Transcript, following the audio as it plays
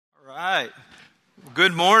right.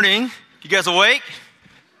 Good morning. You guys awake?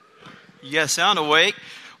 You guys sound awake.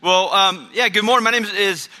 Well, good morning. My name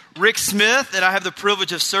is Rick Smith, and I have the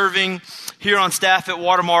privilege of serving here on staff at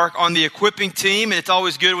Watermark on the equipping team. And it's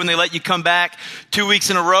always good when they let you come back 2 weeks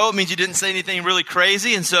in a row. It means you didn't say anything really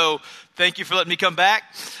crazy. And so thank you for letting me come back.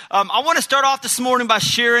 I want to start off this morning by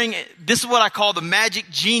sharing, this is what I call the magic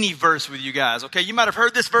genie verse with you guys. Okay, you might have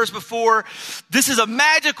heard this verse before. This is a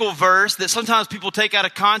magical verse that sometimes people take out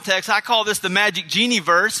of context. I call this the magic genie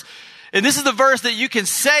verse. And this is the verse that you can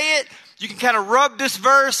say it, you can kind of rub this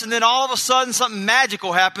verse, and then all of a sudden something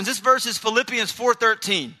magical happens. This verse is Philippians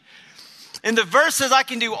 4:13. And the verse says, I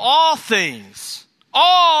can do all things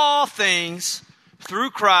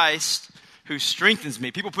through Christ who strengthens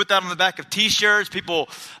me. People put that on the back of t-shirts. People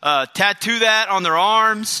tattoo that on their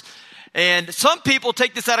arms. And some people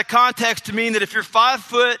take this out of context to mean that if you're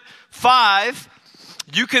 5'5",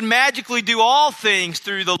 you can magically do all things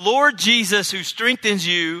through the Lord Jesus who strengthens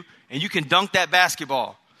you, and you can dunk that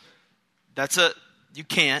basketball. You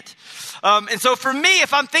can't. And so for me,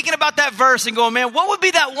 if I'm thinking about that verse and going, man, what would be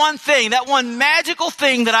that one thing, that one magical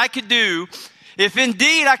thing that I could do if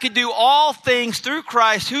indeed I could do all things through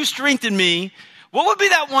Christ who strengthened me? What would be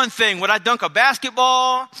that one thing? Would I dunk a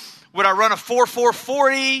basketball? Would I run a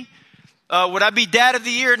 4.40? Would I be dad of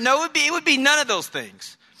the year? No, it would be none of those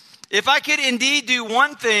things. If I could indeed do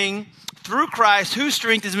one thing through Christ who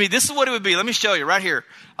strengthens me, this is what it would be. Let me show you right here.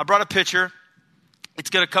 I brought a picture. It's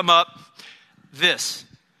going to come up. This.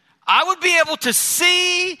 I would be able to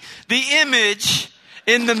see the image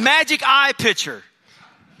in the magic eye picture.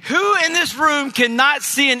 Who in this room cannot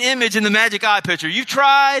see an image in the magic eye picture? You've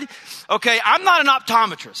tried? Okay, I'm not an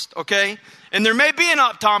optometrist, okay? And there may be an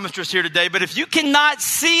optometrist here today, but if you cannot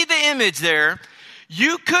see the image there,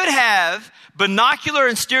 you could have binocular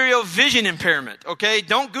and stereo vision impairment, okay?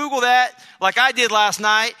 Don't Google that like I did last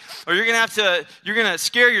night, or you're going to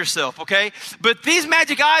scare yourself, okay? But these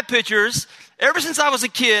magic eye pictures, ever since I was a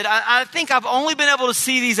kid, I think I've only been able to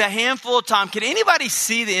see these a handful of times. Can anybody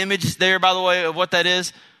see the image there, by the way, of what that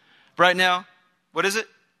is right now? What is it?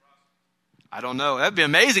 I don't know. That'd be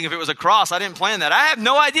amazing if it was a cross. I didn't plan that. I have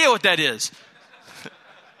no idea what that is.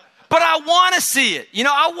 But I want to see it.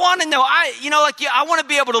 I want to know. I want to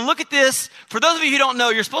be able to look at this. For those of you who don't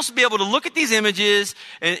know, you're supposed to be able to look at these images,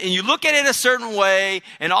 and you look at it a certain way,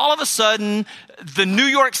 and all of a sudden, the New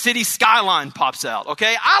York City skyline pops out,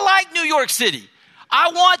 okay? I like New York City. I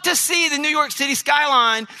want to see the New York City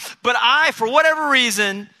skyline, but I, for whatever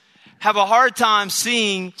reason, have a hard time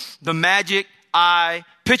seeing the magic eye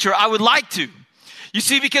picture. I would like to. You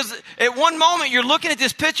see, because at one moment you're looking at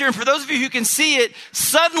this picture, and for those of you who can see it,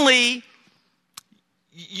 suddenly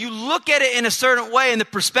you look at it in a certain way and the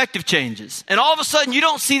perspective changes. And all of a sudden you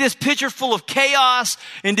don't see this picture full of chaos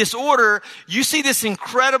and disorder. You see this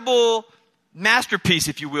incredible masterpiece,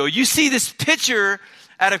 if you will. You see this picture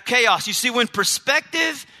out of chaos. You see, when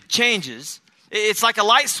perspective changes, it's like a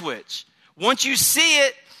light switch. Once you see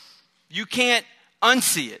it, you can't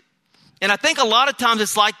unsee it. And I think a lot of times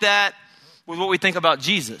it's like that with what we think about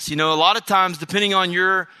Jesus. A lot of times, depending on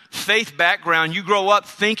your faith background, you grow up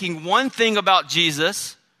thinking one thing about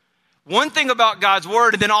Jesus, one thing about God's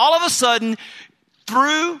Word, and then all of a sudden,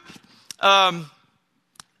 through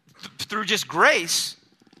just grace,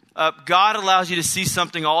 God allows you to see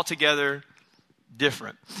something altogether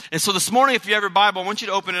different. And so this morning, if you have your Bible, I want you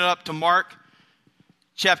to open it up to Mark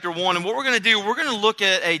chapter 1. And what we're going to do, we're going to look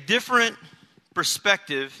at a different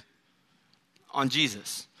perspective on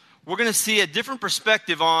Jesus. We're going to see a different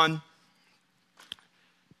perspective on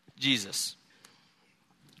Jesus.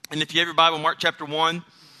 And if you have your Bible, Mark chapter 1,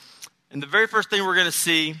 and the very first thing we're going to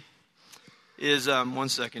see is, one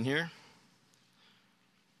second here.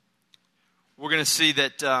 We're going to see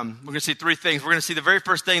that, we're going to see three things. We're going to see the very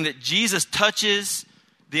first thing, that Jesus touches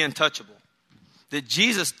the untouchable. That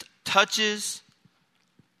Jesus touches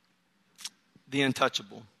the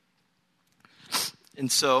untouchable.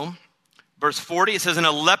 And so, verse 40, it says, and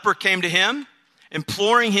a leper came to him,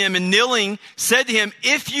 imploring him and kneeling, said to him,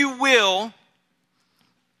 if you will,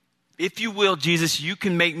 Jesus, you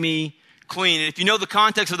can make me clean. And if you know the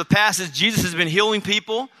context of the passage, Jesus has been healing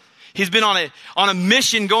people. He's been on a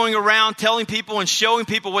mission going around telling people and showing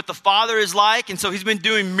people what the Father is like. And so he's been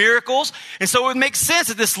doing miracles. And so it would make sense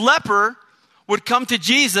that this leper would come to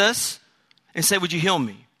Jesus and say, would you heal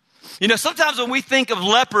me? Sometimes when we think of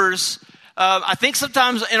lepers, I think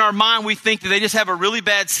sometimes in our mind we think that they just have a really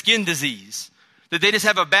bad skin disease, that they just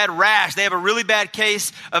have a bad rash, they have a really bad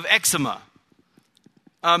case of eczema.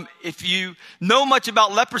 If you know much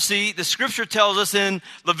about leprosy, the scripture tells us in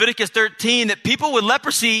Leviticus 13 that people with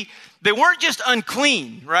leprosy, they weren't just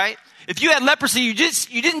unclean, right? If you had leprosy, you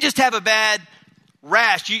didn't just have a bad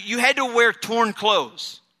rash. You had to wear torn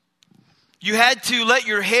clothes. You had to let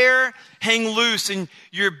your hair hang loose and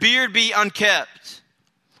your beard be unkept.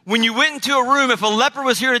 When you went into a room, if a leper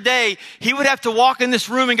was here today, he would have to walk in this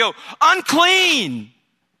room and go, unclean,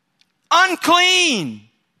 unclean.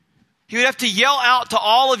 He would have to yell out to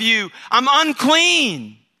all of you, I'm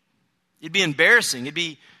unclean. It'd be embarrassing. It'd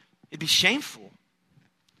be shameful.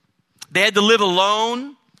 They had to live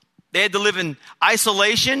alone. They had to live in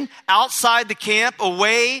isolation, outside the camp,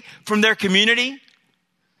 away from their community.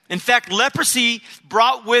 In fact, leprosy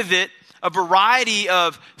brought with it a variety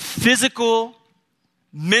of physical,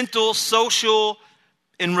 mental, social,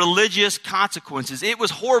 and religious consequences. It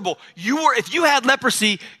was horrible. If you had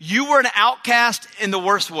leprosy, you were an outcast in the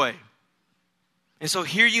worst way. And so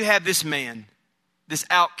here you have this man, this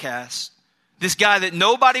outcast, this guy that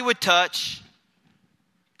nobody would touch,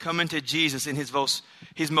 coming to Jesus in his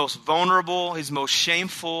most vulnerable, his most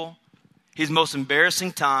shameful, his most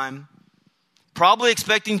embarrassing time, probably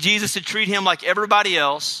expecting Jesus to treat him like everybody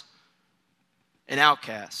else, an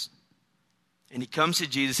outcast. And he comes to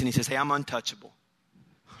Jesus and he says, hey, I'm untouchable.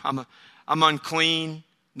 I'm unclean.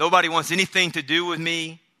 Nobody wants anything to do with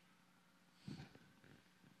me.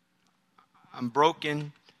 I'm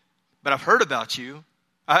broken, but I've heard about you.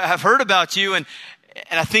 I've heard about you, and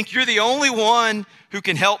I think you're the only one who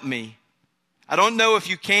can help me. I don't know if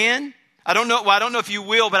you can. I don't know if you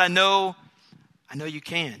will, but I know you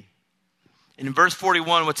can. And in verse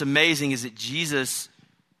 41, what's amazing is that Jesus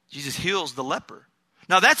heals the leper.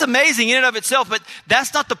 Now, that's amazing in and of itself, but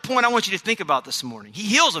that's not the point I want you to think about this morning. He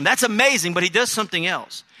heals him. That's amazing, but he does something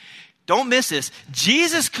else. Don't miss this.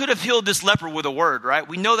 Jesus could have healed this leper with a word, right?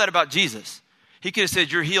 We know that about Jesus. He could have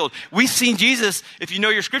said, you're healed. We've seen Jesus, if you know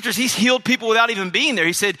your scriptures, he's healed people without even being there.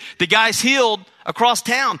 He said, the guy's healed across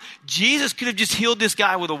town. Jesus could have just healed this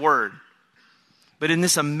guy with a word. But in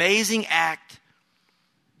this amazing act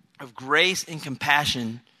of grace and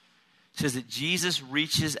compassion, it says that Jesus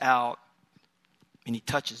reaches out and he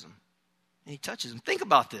touches him. And he touches him. Think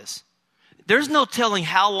about this. There's no telling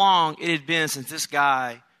how long it had been since this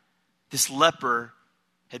guy, this leper,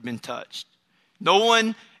 had been touched. No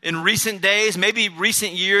one in recent days, maybe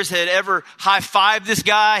recent years, had ever high-fived this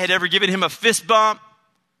guy, had ever given him a fist bump,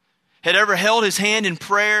 had ever held his hand in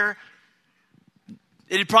prayer.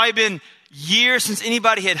 It had probably been years since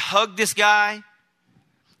anybody had hugged this guy.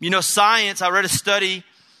 You know, science, I read a study,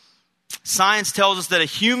 science tells us that a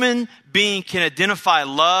human being can identify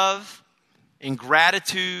love and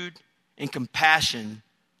gratitude and compassion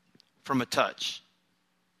from a touch.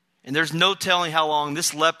 And there's no telling how long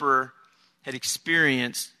this leper had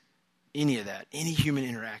experienced any of that, any human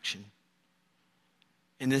interaction.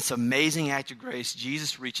 In this amazing act of grace,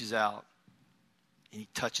 Jesus reaches out and he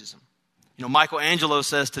touches him. You know, Michelangelo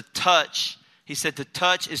says to touch, he said to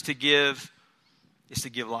touch is to give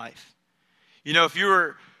life. You know, if you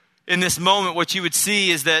were in this moment, what you would see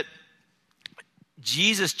is that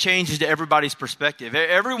Jesus changes to everybody's perspective.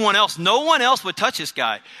 Everyone else, no one else would touch this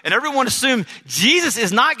guy. And everyone assumed Jesus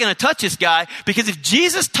is not going to touch this guy, because if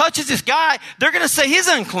Jesus touches this guy, they're going to say he's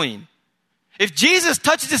unclean. If Jesus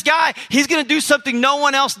touches this guy, he's going to do something no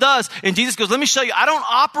one else does. And Jesus goes, let me show you. I don't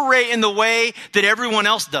operate in the way that everyone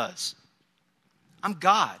else does. I'm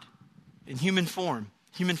God in human form,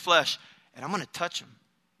 human flesh, and I'm going to touch him.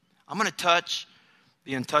 I'm going to touch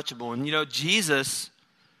the untouchable. And you know, Jesus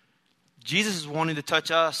is wanting to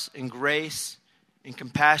touch us in grace and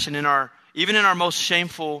compassion even in our most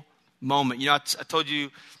shameful moment. You know, I told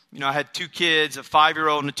you, I had two kids, a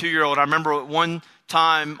 5-year-old and a 2-year-old. I remember at one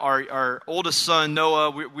time, our oldest son,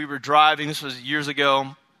 Noah, we were driving. This was years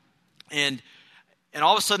ago. And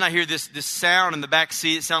all of a sudden I hear this sound in the back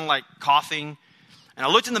seat. It sounded like coughing. And I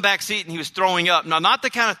looked in the back seat and he was throwing up. Now, not the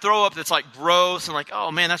kind of throw up that's like gross and like, oh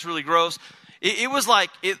man, that's really gross. It was like,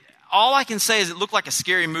 all I can say is it looked like a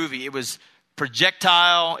scary movie. It was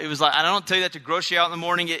projectile. It was like, I don't tell you that to gross you out in the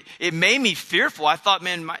morning. It made me fearful. I thought,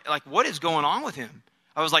 man, what is going on with him?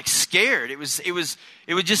 I was like scared. It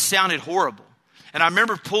just sounded horrible. And I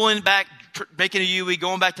remember pulling back, making a U-turn,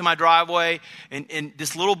 going back to my driveway, and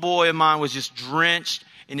this little boy of mine was just drenched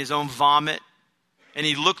in his own vomit. And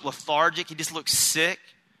he looked lethargic. He just looked sick.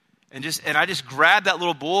 And I just grabbed that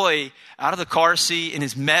little boy out of the car seat in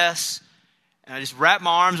his mess. And I just wrapped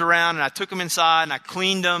my arms around and I took him inside and I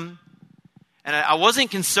cleaned him. And I wasn't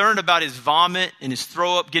concerned about his vomit and his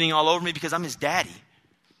throw up getting all over me, because I'm his daddy.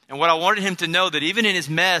 And what I wanted him to know, that even in his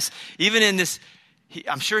mess, even in this,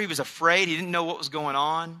 I'm sure he was afraid. He didn't know what was going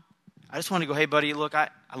on. I just wanted to go, hey buddy, look, I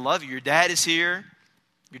love you. Your dad is here.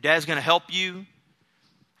 Your dad's going to help you.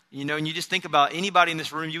 And you just think about anybody in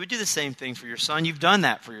this room, you would do the same thing for your son. You've done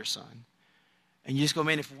that for your son. And you just go,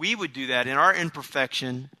 man, if we would do that in our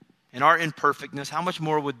imperfection, in our imperfectness, how much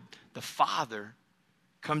more would the Father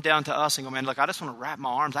come down to us and go, man, look, I just want to wrap my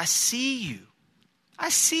arms. I see you. I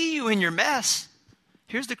see you in your mess.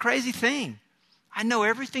 Here's the crazy thing. I know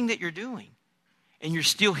everything that you're doing, and you're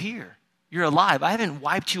still here. You're alive. I haven't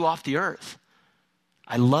wiped you off the earth.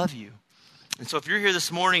 I love you. And so if you're here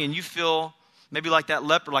this morning and you feel maybe like that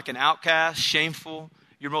leper, like an outcast, shameful,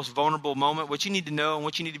 your most vulnerable moment, what you need to know and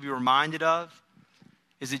what you need to be reminded of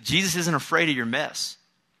is that Jesus isn't afraid of your mess.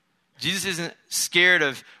 Jesus isn't scared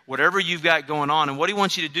of whatever you've got going on. And what he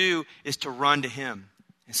wants you to do is to run to him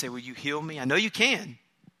and say, will you heal me? I know you can.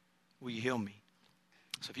 Will you heal me?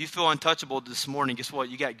 So if you feel untouchable this morning, guess what?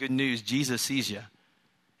 You got good news. Jesus sees you,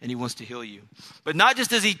 and he wants to heal you. But not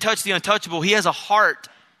just does he touch the untouchable, he has a heart.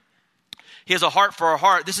 He has a heart for our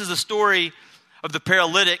heart. This is the story of the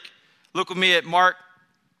paralytic. Look with me at Mark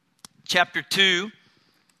chapter 2.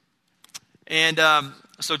 And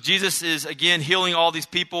so Jesus is, again, healing all these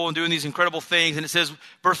people and doing these incredible things. And it says,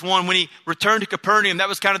 verse 1, when he returned to Capernaum, that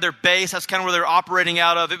was kind of their base. That's kind of where they were operating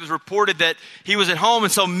out of. It was reported that he was at home.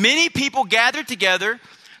 And so many people gathered together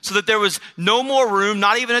so that there was no more room,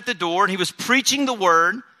 not even at the door. And he was preaching the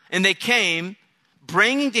word. And they came,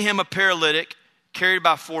 bringing to him a paralytic carried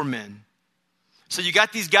by 4 men. So you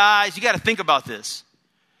got these guys. You got to think about this.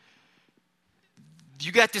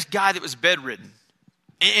 You got this guy that was bedridden.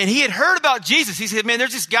 And he had heard about Jesus. He said, man,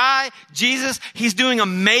 there's this guy, Jesus, he's doing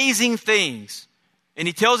amazing things. And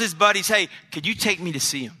he tells his buddies, hey, could you take me to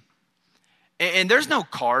see him? And there's no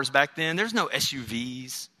cars back then. There's no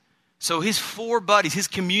SUVs. So his 4 buddies, his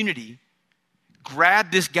community,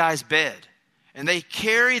 grab this guy's bed. And they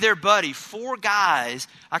carry their buddy, 4 guys.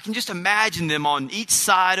 I can just imagine them on each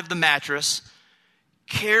side of the mattress,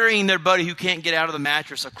 carrying their buddy who can't get out of the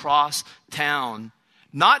mattress across town,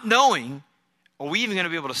 not knowing, are we even going to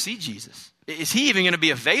be able to see Jesus? Is he even going to be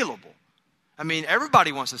available? I mean,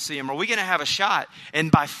 everybody wants to see him. Are we going to have a shot? And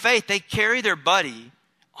by faith, they carry their buddy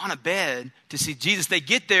on a bed to see Jesus. They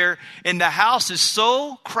get there, and the house is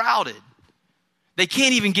so crowded, they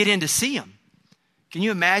can't even get in to see him. Can you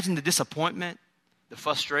imagine the disappointment, the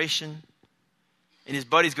frustration? And his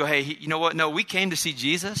buddies go, hey, you know what? No, we came to see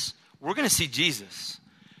Jesus. We're going to see Jesus.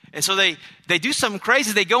 And so they do something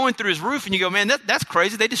crazy. They go in through his roof, and you go, man, that's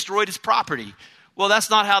crazy. They destroyed his property. Well, that's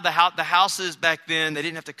not how the houses back then. They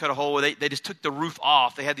didn't have to cut a hole. They just took the roof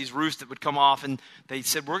off. They had these roofs that would come off, and they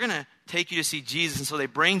said, we're going to take you to see Jesus. And so they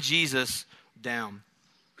bring Jesus down.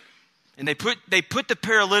 And they put the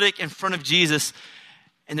paralytic in front of Jesus,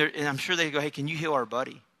 and I'm sure they go, hey, can you heal our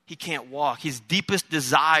buddy? He can't walk. His deepest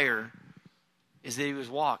desire is that he would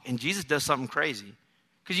walk. And Jesus does something crazy.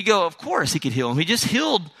 Because you go, of course he could heal him. He just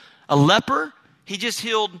healed a leper. He just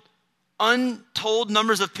healed untold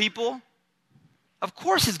numbers of people. Of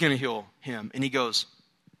course he's going to heal him. And he goes,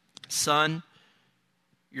 son,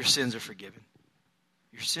 your sins are forgiven.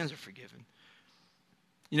 Your sins are forgiven.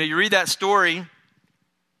 You know, you read that story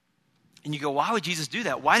and you go, why would Jesus do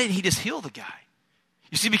that? Why didn't he just heal the guy?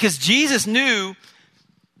 You see, because Jesus knew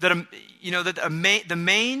that, the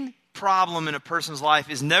main problem in a person's life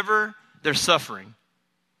is never their suffering.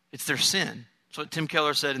 It's their sin. That's what Tim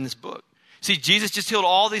Keller said in this book. See, Jesus just healed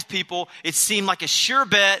all these people. It seemed like a sure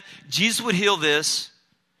bet Jesus would heal this.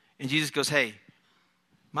 And Jesus goes, hey,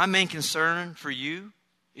 my main concern for you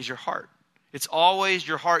is your heart. It's always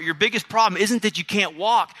your heart. Your biggest problem isn't that you can't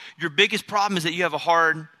walk. Your biggest problem is that you have a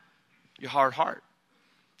hard heart.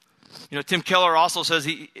 You know, Tim Keller also says,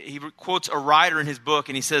 he quotes a writer in his book,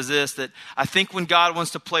 and he says this, that I think when God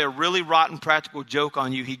wants to play a really rotten practical joke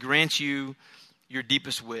on you, he grants you your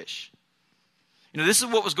deepest wish. You know, this is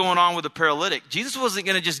what was going on with the paralytic. Jesus wasn't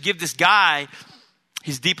going to just give this guy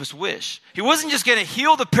his deepest wish. He wasn't just going to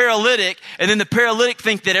heal the paralytic and then the paralytic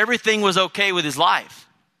think that everything was okay with his life.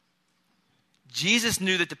 Jesus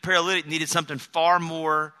knew that the paralytic needed something far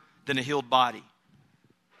more than a healed body.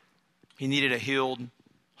 He needed a healed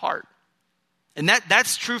heart. And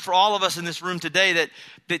that's true for all of us in this room today,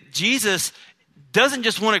 that Jesus doesn't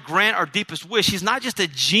just want to grant our deepest wish. He's not just a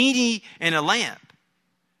genie in a lamp.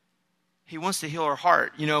 He wants to heal our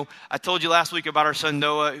heart. You know, I told you last week about our son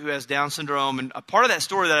Noah who has Down syndrome. And a part of that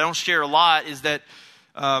story that I don't share a lot is that,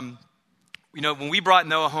 when we brought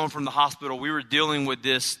Noah home from the hospital, we were dealing with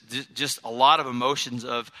this, just a lot of emotions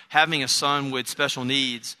of having a son with special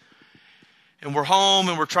needs. And we're home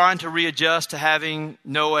and we're trying to readjust to having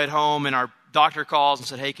Noah at home. And our doctor calls and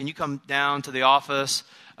said, hey, can you come down to the office?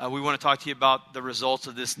 We want to talk to you about the results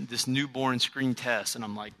of this newborn screen test. And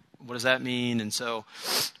I'm like, what does that mean? And so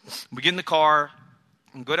we get in the car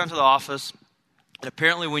and go down to the office. And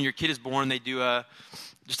apparently when your kid is born, they do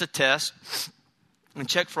just a test and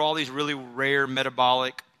check for all these really rare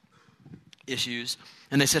metabolic issues.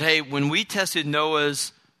 And they said, hey, when we tested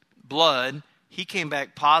Noah's blood, he came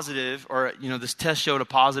back positive, or, this test showed a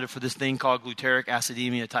positive for this thing called glutaric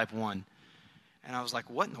acidemia type 1. And I was like,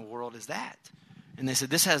 what in the world is that? And they said,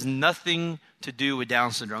 this has nothing to do with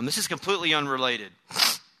Down syndrome. This is completely unrelated.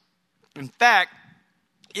 In fact,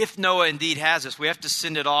 if Noah indeed has this, we have to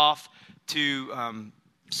send it off to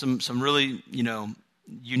some really,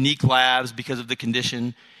 unique labs because of the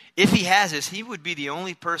condition. If he has this, he would be the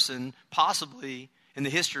only person possibly in the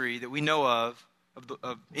history that we know of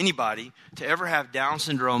anybody to ever have Down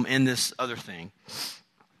syndrome and this other thing.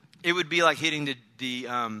 It would be like hitting the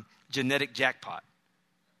genetic jackpot.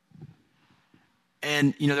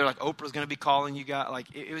 And, they're like, Oprah's going to be calling you guys.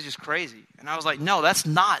 Like, it was just crazy. And I was like, no, that's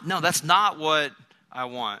not what I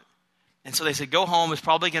want. And so they said, go home. It's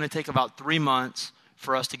probably going to take about 3 months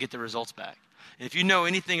for us to get the results back. And if you know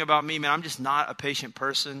anything about me, man, I'm just not a patient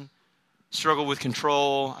person. Struggle with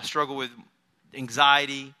control. I struggle with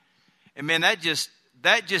anxiety. And man, that just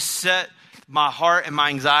set my heart and my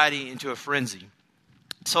anxiety into a frenzy.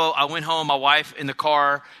 So I went home, my wife in the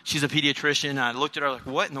car, she's a pediatrician, and I looked at her like,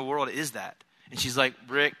 what in the world is that? And she's like,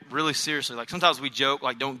 Rick, really seriously, like sometimes we joke,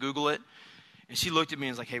 like don't Google it. And she looked at me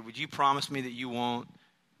and was like, hey, would you promise me that you won't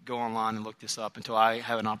go online and look this up until I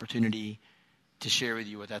have an opportunity to share with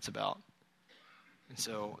you what that's about? And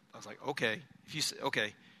so I was like, okay. If you say,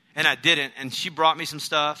 okay. And I didn't. And she brought me some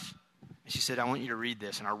stuff. And she said, I want you to read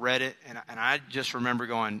this. And I read it. And I just remember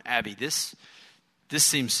going, Abby, this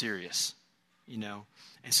seems serious,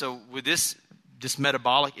 And so with this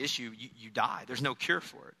metabolic issue, you die. There's no cure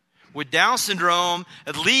for it. With Down syndrome,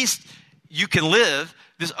 at least you can live.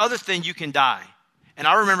 This other thing, you can die. And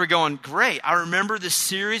I remember going, great. I remember this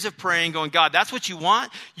series of praying, going, God, that's what you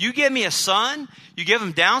want? You give me a son, you give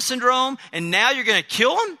him Down syndrome, and now you're going to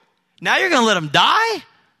kill him? Now you're going to let him die?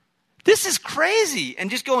 This is crazy. And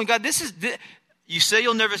just going, God, you say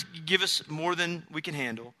you'll never give us more than we can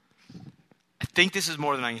handle. I think this is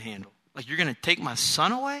more than I can handle. Like, you're going to take my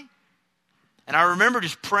son away? And I remember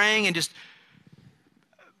just praying and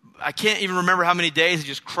I can't even remember how many days,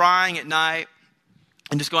 just crying at night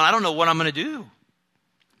and just going, I don't know what I'm going to do.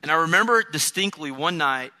 And I remember distinctly one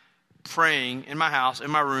night praying in my house, in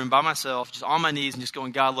my room, by myself, just on my knees and just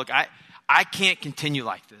going, God, look, I can't continue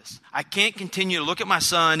like this. I can't continue to look at my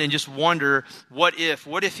son and just wonder, what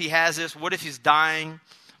if he has this? What if he's dying?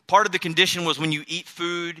 Part of the condition was when you eat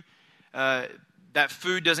food, that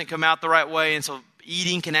food doesn't come out the right way. And so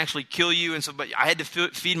eating can actually kill you. And so, but I had to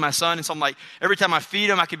feed my son. And so I'm like, every time I feed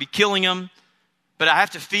him, I could be killing him, but I have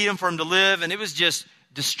to feed him for him to live. And it was just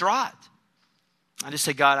distraught. I just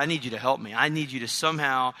say, God, I need you to help me. I need you to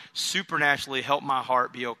somehow supernaturally help my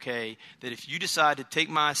heart be okay. That if you decide to take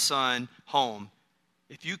my son home,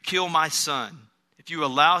 if you kill my son, if you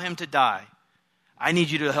allow him to die, I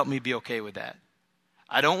need you to help me be okay with that.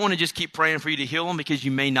 I don't want to just keep praying for you to heal him because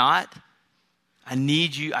you may not. I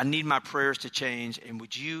need my prayers to change. And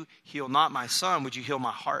would you heal not my son, would you heal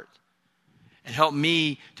my heart? And help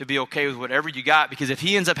me to be okay with whatever you got. Because if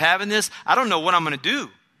he ends up having this, I don't know what I'm going to do.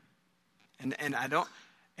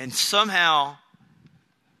 And somehow,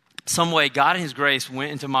 some way, God in his grace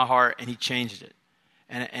went into my heart and he changed it.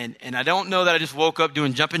 And I don't know that I just woke up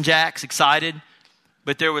doing jumping jacks, excited.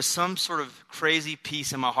 But there was some sort of crazy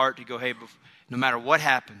peace in my heart to go, hey, no matter what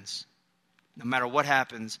happens,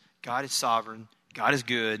 God is sovereign. God is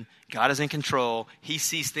good. God is in control. He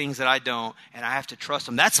sees things that I don't, and I have to trust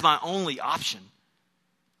him. That's my only option.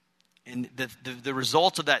 And the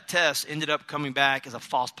results of that test ended up coming back as a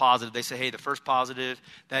false positive. They say, hey, the first positive,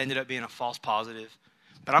 that ended up being a false positive.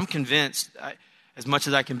 But I'm convinced, as much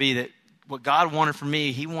as I can be, that what God wanted from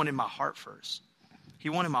me, he wanted my heart first. He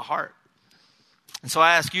wanted my heart. And so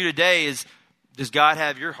I ask you today does God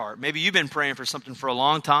have your heart? Maybe you've been praying for something for a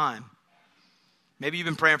long time. Maybe you've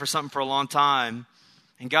been praying for something for a long time,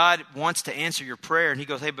 and God wants to answer your prayer, and he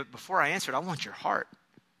goes, hey, but before I answer it, I want your heart.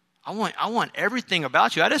 I want everything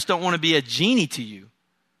about you. I just don't want to be a genie to you.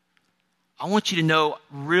 I want you to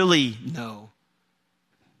really know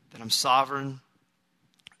that I'm sovereign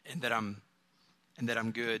and that I'm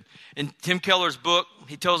good. In Tim Keller's book,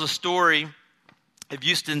 he tells a story of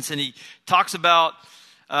Eustace, and he talks about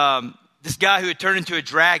this guy who had turned into a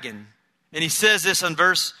dragon. And he says this on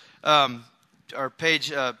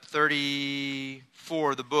page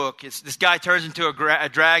 34 of the book. This guy turns into a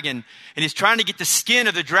dragon, and he's trying to get the skin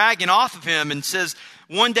of the dragon off of him, and says,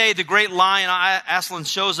 one day the great lion Aslan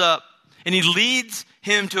shows up, and he leads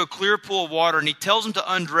him to a clear pool of water, and he tells him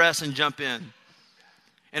to undress and jump in.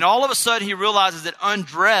 And all of a sudden he realizes that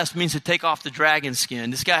undressed means to take off the dragon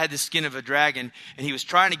skin. This guy had the skin of a dragon, and he was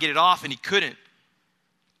trying to get it off, and he couldn't.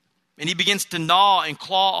 And he begins to gnaw and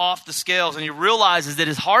claw off the scales, and he realizes that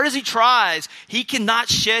as hard as he tries, he cannot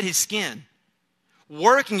shed his skin.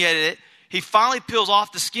 Working at it, he finally peels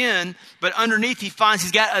off the skin, but underneath he finds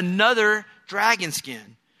he's got another dragon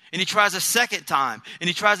skin. And he tries a second time, and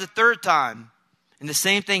he tries a third time. And the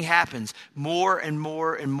same thing happens. More and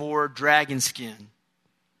more and more dragon skin.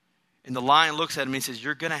 And the lion looks at him and he says,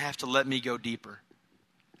 you're going to have to let me go deeper.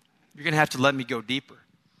 You're going to have to let me go deeper.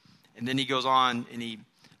 And then he goes on and he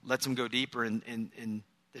lets him go deeper. And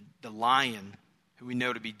the lion, who we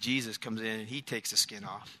know to be Jesus, comes in and he takes the skin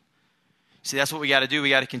off. See, that's what we got to do. We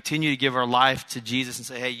got to continue to give our life to Jesus and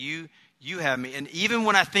say, hey, you have me. And even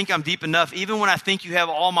when I think I'm deep enough, even when I think you have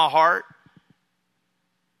all my heart,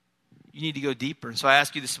 you need to go deeper. And so I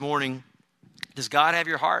ask you this morning, does God have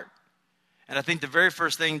your heart? And I think the very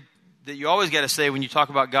first thing that you always got to say when you talk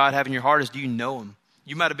about God having your heart is, do you know him?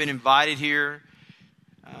 You might have been invited here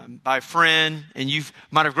by a friend, and you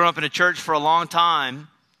might have grown up in a church for a long time,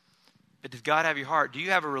 but does God have your heart? Do you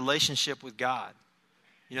have a relationship with God?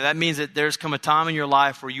 You know, that means that there's come a time in your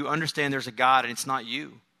life where you understand there's a God and it's not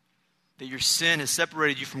you. That your sin has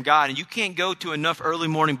separated you from God, and you can't go to enough early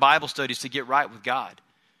morning Bible studies to get right with God.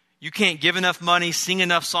 You can't give enough money, sing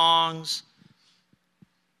enough songs.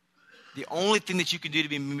 The only thing that you can do to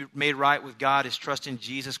be made right with God is trust in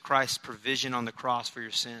Jesus Christ's provision on the cross for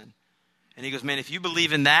your sin. And he goes, man, if you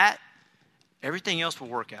believe in that, everything else will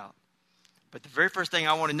work out. But the very first thing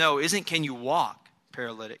I want to know isn't can you walk,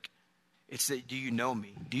 paralytic? It's that, do you know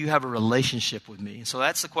me? Do you have a relationship with me? And so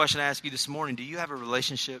that's the question I ask you this morning. Do you have a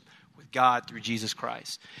relationship with God through Jesus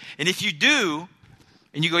Christ? And if you do,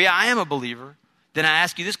 and you go, yeah, I am a believer, then I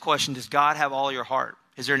ask you this question, does God have all your heart?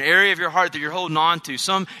 Is there an area of your heart that you're holding on to?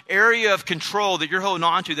 Some area of control that you're holding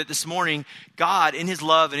on to that this morning, God, in his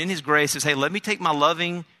love and in his grace, says, hey, let me take my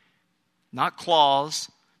loving, not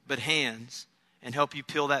claws, but hands, and help you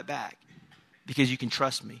peel that back because you can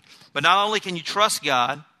trust me. But not only can you trust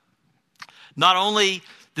God, not only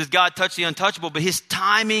does God touch the untouchable, but his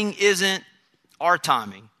timing isn't our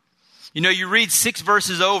timing. You know, you read 6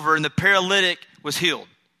 verses over and the paralytic was healed.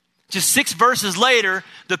 Just 6 verses later,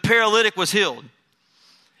 the paralytic was healed.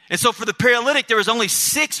 And so for the paralytic, there was only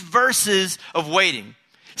 6 verses of waiting.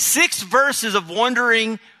 6 verses of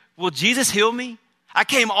wondering, will Jesus heal me? I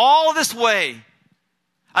came all this way.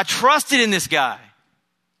 I trusted in this guy.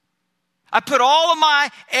 I put all of my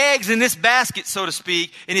eggs in this basket, so to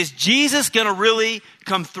speak, and is Jesus going to really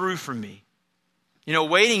come through for me? You know,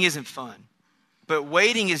 waiting isn't fun, but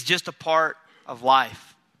waiting is just a part of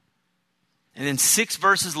life. And then 6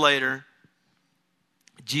 verses later,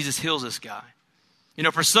 Jesus heals this guy. You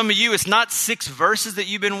know, for some of you, it's not 6 verses that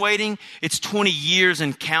you've been waiting. It's 20 years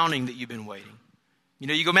and counting that you've been waiting. You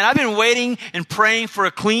know, you go, man, I've been waiting and praying for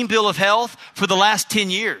a clean bill of health for the last 10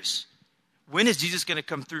 years. When is Jesus going to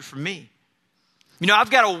come through for me? You know,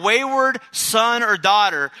 I've got a wayward son or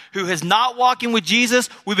daughter who has not walking with Jesus.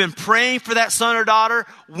 We've been praying for that son or daughter.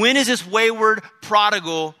 When is this wayward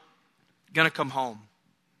prodigal going to come home?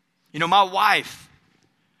 You know, my wife,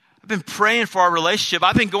 I've been praying for our relationship.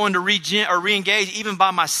 I've been going to re-engage even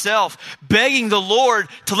by myself, begging the Lord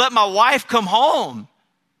to let my wife come home.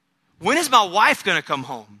 When is my wife going to come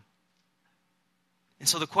home? And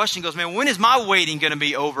so the question goes, man, when is my waiting going to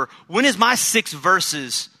be over? When is my 6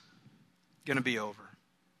 verses going to be over?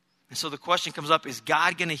 And so the question comes up, is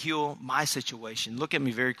God going to heal my situation? Look at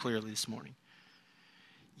me very clearly this morning.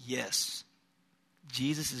 Yes,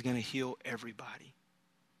 Jesus is going to heal everybody.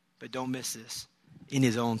 But don't miss this. In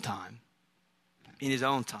his own time. In his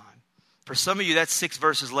own time. For some of you, that's 6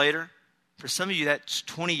 verses later. For some of you, that's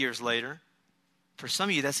 20 years later. For some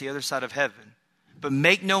of you, that's the other side of heaven. But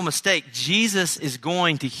make no mistake, Jesus is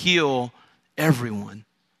going to heal everyone.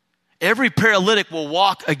 Every paralytic will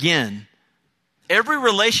walk again. Every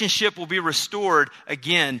relationship will be restored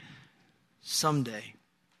again someday.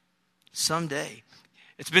 Someday.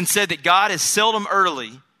 It's been said that God is seldom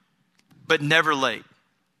early, but never late.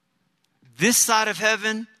 This side of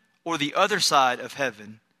heaven or the other side of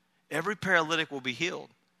heaven, every paralytic will be healed.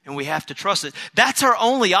 And we have to trust it. That's our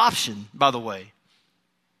only option, by the way,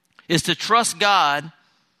 is to trust God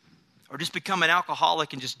or just become an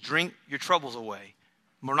alcoholic and just drink your troubles away.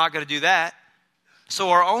 We're not going to do that. So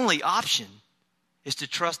our only option is to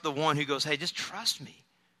trust the one who goes, hey, just trust me.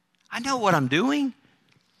 I know what I'm doing.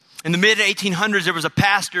 In the mid-1800s, there was a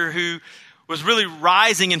pastor who was really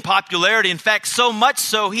rising in popularity. In fact, so much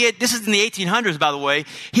so, this is in the 1800s, by the way,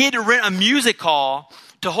 he had to rent a music hall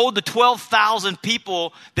to hold the 12,000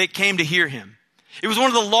 people that came to hear him. It was one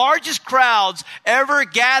of the largest crowds ever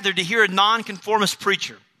gathered to hear a nonconformist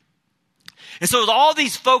preacher. And so as all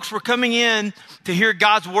these folks were coming in to hear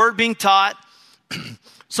God's word being taught,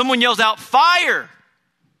 someone yells out, "Fire!"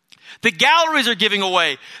 The galleries are giving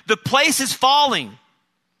away. The place is falling.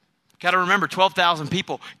 Got to remember, 12,000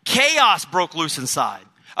 people. Chaos broke loose inside.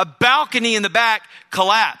 A balcony in the back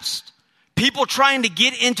collapsed. People trying to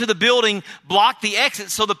get into the building blocked the exit,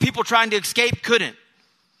 so the people trying to escape couldn't.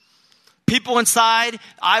 People inside,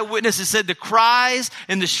 eyewitnesses said the cries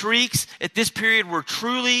and the shrieks at this period were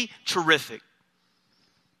truly terrific.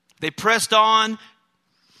 They pressed on.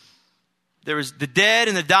 There was the dead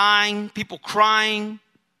and the dying, people crying.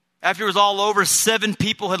 After it was all over, 7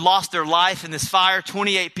 people had lost their life in this fire.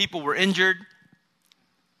 28 people were injured.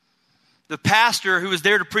 The pastor who was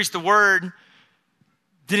there to preach the word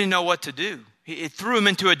didn't know what to do. It threw him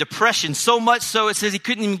into a depression, so much so it says he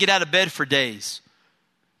couldn't even get out of bed for days.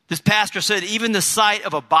 This pastor said even the sight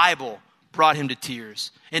of a Bible brought him to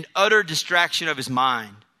tears, an utter distraction of his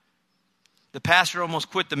mind. The pastor almost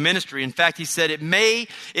quit the ministry. In fact, he said it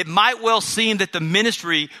might well seem that the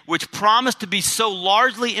ministry, which promised to be so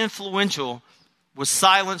largely influential, was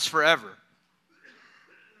silenced forever.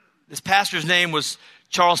 This pastor's name was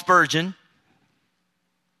Charles Spurgeon.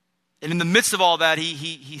 And in the midst of all that,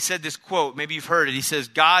 he said this quote. Maybe you've heard it. He says,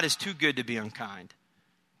 "God is too good to be unkind.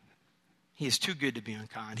 He is too good to be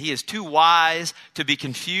unkind. He is too wise to be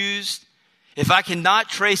confused. If I cannot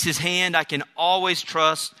trace his hand, I can always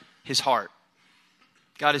trust his heart."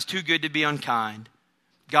 God is too good to be unkind.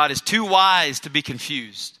 God is too wise to be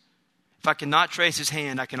confused. If I cannot trace his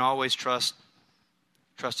hand, I can always trust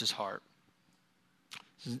his heart.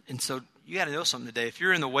 And so you got to know something today. If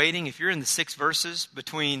you're in the waiting, if you're in the 6 verses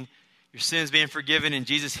between your sins being forgiven and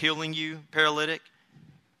Jesus healing you, paralytic,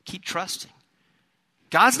 keep trusting.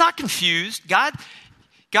 God's not confused. God's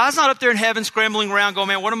not up there in heaven scrambling around going,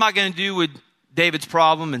 "Man, what am I going to do with David's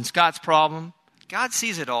problem and Scott's problem?" God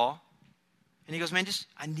sees it all. And he goes, "Man,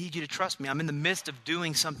 I need you to trust me. I'm in the midst of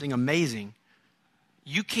doing something amazing.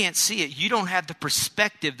 You can't see it. You don't have the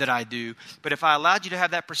perspective that I do. But if I allowed you to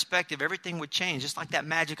have that perspective, everything would change. Just like that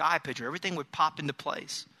magic eye picture. Everything would pop into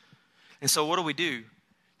place." And so what do?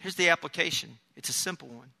 Here's the application. It's a simple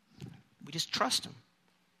one. We just trust him.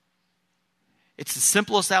 It's the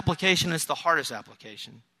simplest application. It's the hardest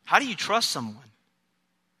application. How do you trust someone?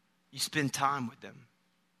 You spend time with them.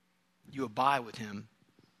 You abide with him.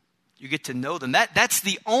 You get to know them. That's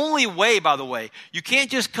the only way, by the way. You can't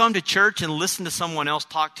just come to church and listen to someone else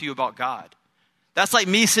talk to you about God. That's like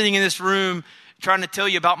me sitting in this room trying to tell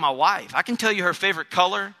you about my wife. I can tell you her favorite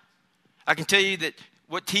color. I can tell you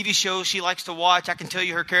what TV shows she likes to watch. I can tell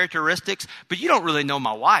you her characteristics. But you don't really know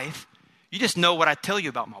my wife. You just know what I tell you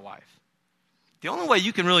about my wife. The only way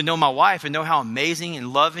you can really know my wife and know how amazing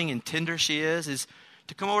and loving and tender she is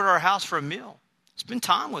to come over to our house for a meal. Spend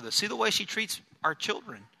time with us. See the way she treats our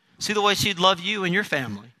children. See the way she'd love you and your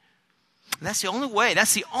family. And that's the only way.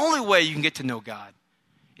 That's the only way you can get to know God,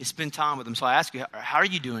 is spend time with him. So I ask you, how are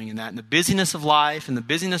you doing in that? In the busyness of life, in the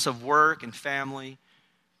busyness of work and family,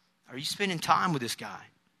 are you spending time with this guy?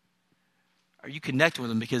 Are you connecting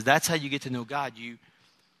with him? Because that's how you get to know God. You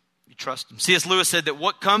trust him. C.S. Lewis said that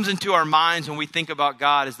what comes into our minds when we think about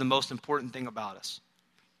God is the most important thing about us.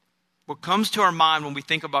 What comes to our mind when we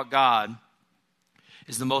think about God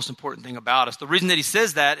is the most important thing about us. The reason that he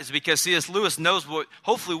says that is because C.S. Lewis knows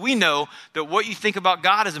hopefully we know that what you think about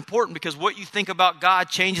God is important, because what you think about God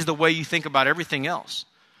changes the way you think about everything else.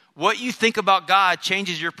 What you think about God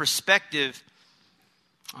changes your perspective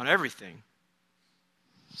on everything.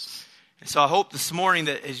 And so I hope this morning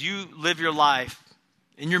that as you live your life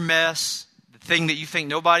in your mess, the thing that you think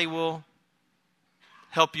nobody will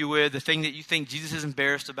help you with, the thing that you think Jesus is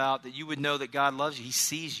embarrassed about, that you would know that God loves you. He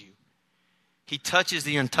sees you. He touches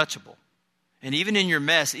the untouchable. And even in your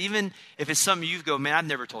mess, even if it's something you go, "Man, I've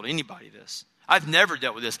never told anybody this. I've never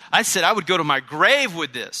dealt with this. I said I would go to my grave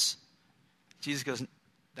with this." Jesus goes,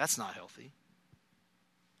 "That's not healthy.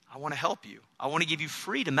 I want to help you. I want to give you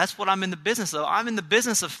freedom. That's what I'm in the business of. I'm in the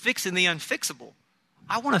business of fixing the unfixable.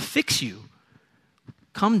 I want to fix you.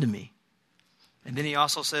 Come to me." And then he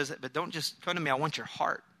also says, "But don't just come to me. I want your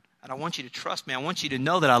heart. And I want you to trust me. I want you to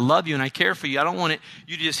know that I love you and I care for you. I don't want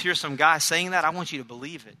you to just hear some guy saying that. I want you to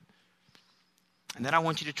believe it. And then I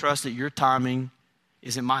want you to trust that your timing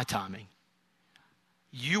isn't my timing.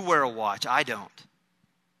 You wear a watch. I don't.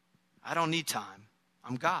 I don't need time.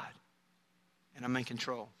 I'm God. And I'm in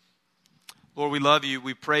control. Lord, we love you.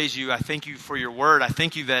 We praise you. I thank you for your word. I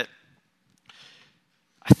thank you that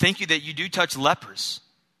you do touch lepers.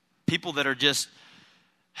 People that are just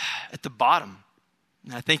at the bottom.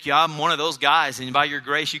 And I thank you. I'm one of those guys, and by your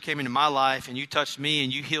grace, you came into my life, and you touched me,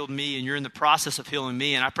 and you healed me, and you're in the process of healing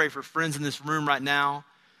me. And I pray for friends in this room right now.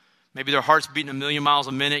 Maybe their heart's beating a million miles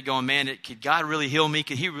a minute, going, man, could God really heal me?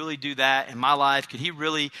 Could he really do that in my life? Could he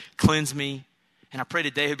really cleanse me? And I pray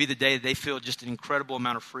today would be the day that they feel just an incredible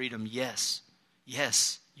amount of freedom. Yes,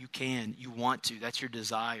 you can. You want to. That's your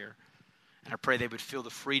desire. And I pray they would feel the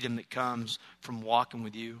freedom that comes from walking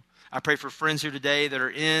with you. I pray for friends here today that are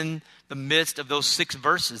in the midst of those 6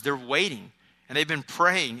 verses. They're waiting, and they've been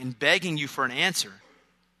praying and begging you for an answer.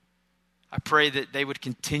 I pray that they would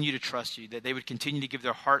continue to trust you, that they would continue to give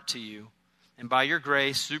their heart to you. And by your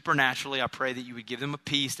grace, supernaturally, I pray that you would give them a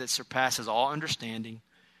peace that surpasses all understanding.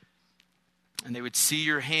 And they would see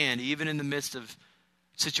your hand even in the midst of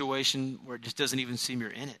a situation where it just doesn't even seem you're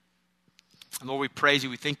in it. And Lord, we praise you.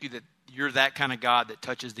 We thank you that you're that kind of God that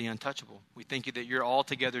touches the untouchable. We thank you that you're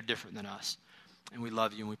altogether different than us. And we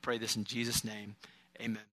love you, and we pray this in Jesus' name. Amen.